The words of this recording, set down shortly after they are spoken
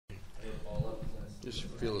Just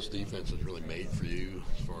feel this defense is really made for you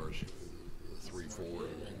as far as the 3-4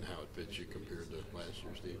 and how it fits you compared to last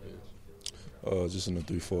year's defense? Just in the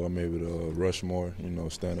 3-4, I'm able to rush more,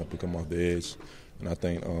 stand up and come off the edge. And I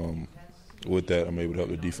think with that, I'm able to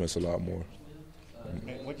help the defense a lot more.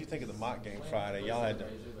 What do you think of the mock game Friday? Y'all had to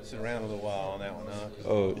sit around a little while on that one, huh?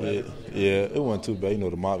 Oh, yeah, it wasn't too bad.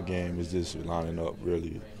 The mock game is just lining up,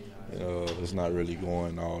 really. It's not really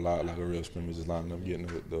going all out like a real scrimmage. Just lining up, getting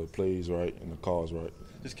the plays right and the calls right.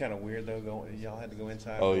 Just kind of weird, though, y'all had to go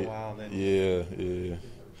inside for a while. And then Yeah.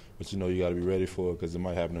 But, you got to be ready for it because it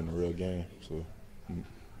might happen in the real game. So.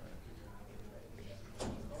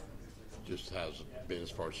 Just how's it been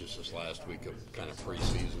as far as just this last week of kind of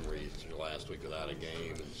preseason where it's your last week without a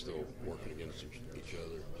game and still working against each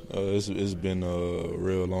other? It's been a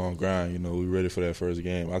real long grind. We ready for that first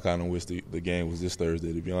game. I kind of wish the game was this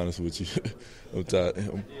Thursday, to be honest with you. I'm tired.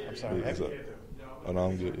 I'm sorry. Oh, no,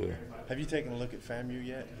 I'm good, yeah. Have you taken a look at FAMU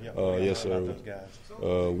yet? Yes, sir. Those guys?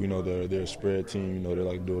 We know they're a spread team. They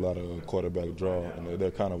like to do a lot of quarterback draw, and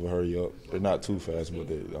they're kind of a hurry up. They're not too fast, but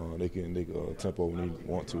they can tempo when they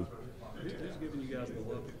want to. Who's giving you guys the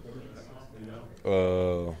look at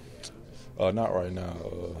quarterback? Not right now.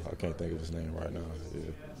 I can't think of his name right now.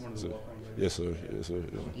 Yeah. Yes, sir.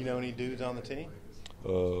 Yeah. You know any dudes on the team?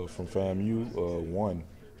 From FAMU, one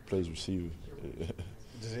plays receiver.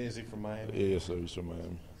 Is he from Miami? Yeah, yes, sir. He's from Miami.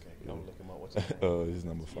 Okay, I'm look him up. What's his name? He's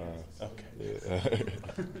number 5. Okay.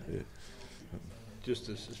 Yeah. Just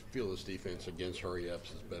to feel this defense against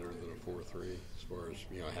hurry-ups is better than a 4-3 as far as,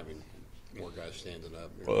 having more guys standing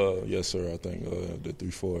up. Yes, sir. I think the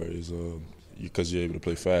 3-4 is because you're able to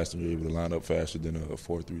play faster, you're able to line up faster than a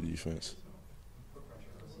 4-3 defense.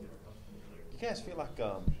 You guys feel like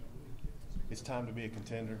it's time to be a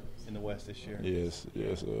contender in the West this year? Yes.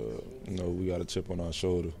 We got a chip on our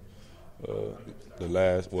shoulder.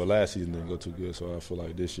 Last season didn't go too good, so I feel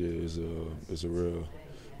like this year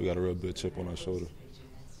we got a real big chip on our shoulder.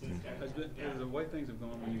 Has the way things have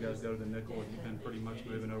gone when you guys go to the nickel, have you been pretty much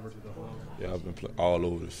moving over to the hog? Yeah, I've been all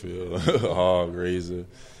over the field, hog, razor.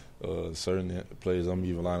 Certain plays I'm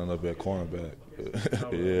even lining up at cornerback.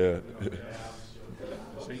 Yeah.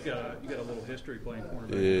 So you got a little history playing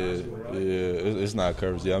cornerback in high school, right? Yeah. It's not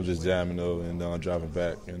coverage. Yeah, I'm just jamming over and driving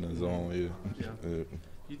back in the zone. Yeah.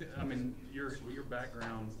 Your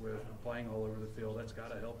background with playing all over the field, that's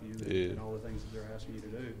got to help you in all the things that they're asking you to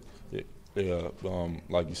do. Yeah,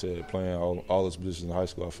 like you said, playing all those positions in high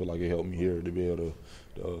school, I feel like it helped me here to be able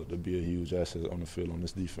to be a huge asset on the field on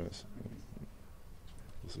this defense.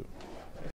 That's it.